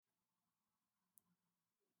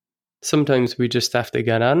sometimes we just have to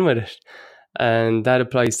get on with it. And that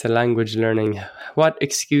applies to language learning. What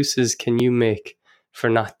excuses can you make for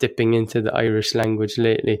not dipping into the Irish language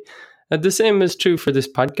lately? The same is true for this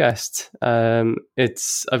podcast.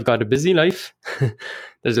 I've got a busy life.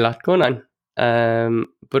 There's a lot going on.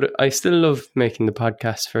 But I still love making the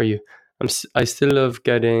podcast for you. I still love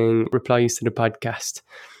getting replies to the podcast.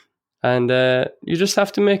 And you just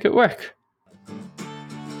have to make it work.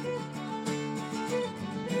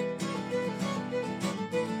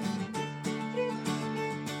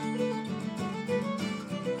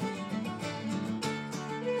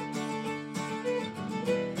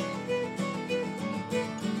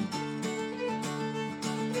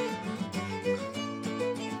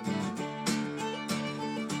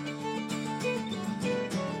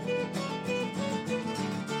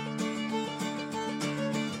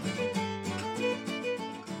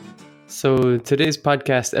 So today's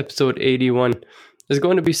podcast, episode 81, is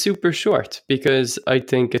going to be super short because I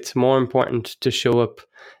think it's more important to show up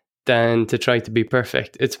than to try to be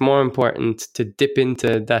perfect. It's more important to dip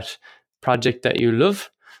into that project that you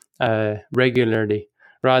love regularly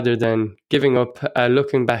rather than giving up,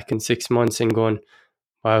 looking back in 6 months and going,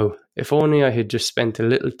 wow, if only I had just spent a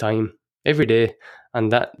little time every day on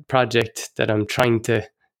that project that I'm trying to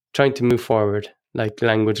move forward, like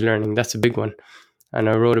language learning. That's a big one. And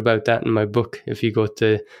I wrote about that in my book, if you go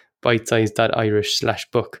to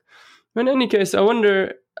bitesize.irish/book. In any case, I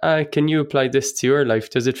wonder, can you apply this to your life?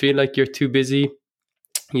 Does it feel like you're too busy?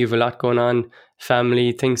 You have a lot going on,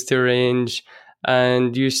 family, things to arrange,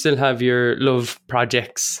 and you still have your love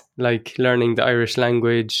projects like learning the Irish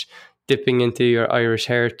language, dipping into your Irish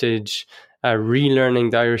heritage,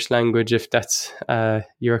 relearning the Irish language if that's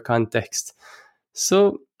your context.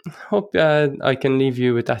 So hope I can leave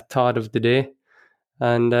you with that thought of the day.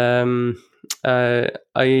 And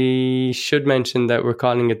I should mention that we're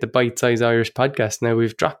calling it the Bite Size Irish Podcast. Now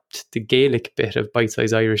we've dropped the Gaelic bit of Bite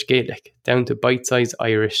Size Irish Gaelic down to Bite Size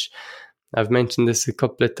Irish. I've mentioned this a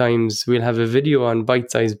couple of times. We'll have a video on Bite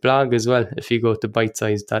Size blog as well if you go to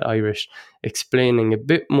bitesize.irish, explaining a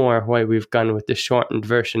bit more why we've gone with the shortened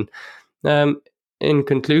version. In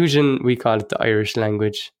conclusion, we call it the Irish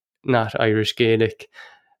language, not Irish Gaelic,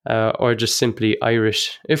 or just simply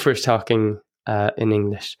Irish if we're talking in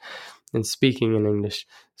English and speaking in English.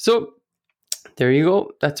 So there you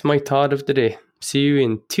go. That's my thought of the day. See you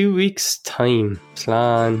in 2 weeks' time.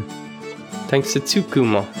 Slán. Thanks to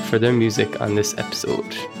Tukumo for their music on this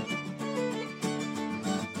episode.